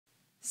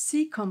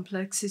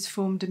C-complex is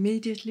formed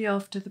immediately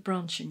after the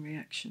branching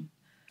reaction.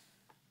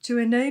 To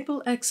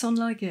enable exon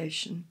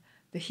ligation,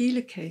 the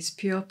helicase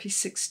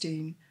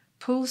PRP16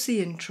 pulls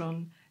the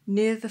intron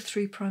near the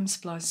 3'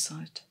 splice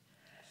site.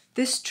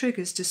 This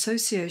triggers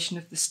dissociation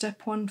of the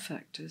step 1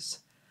 factors.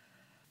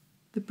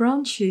 The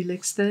branch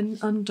helix then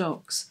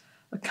undocks,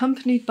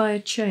 accompanied by a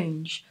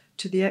change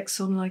to the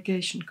exon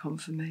ligation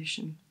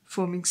conformation,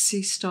 forming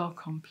C-star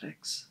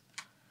complex.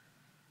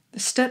 The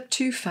step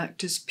 2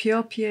 factors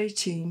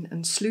PRP18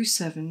 and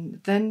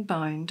SLU7 then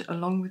bind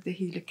along with the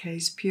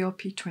helicase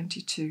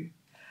PRP22.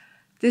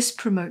 This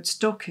promotes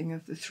docking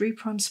of the 3'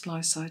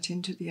 splice site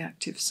into the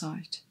active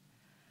site.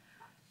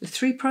 The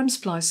 3'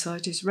 splice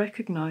site is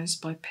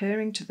recognized by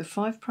pairing to the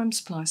 5'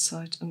 splice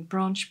site and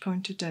branch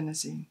point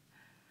adenosine.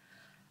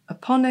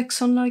 Upon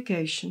exon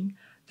ligation,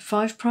 the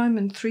 5'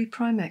 and 3'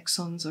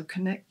 exons are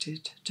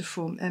connected to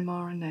form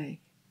mRNA.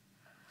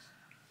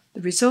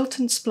 The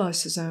resultant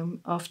spliceosome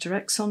after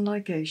exon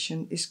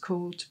ligation is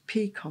called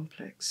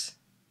P-complex.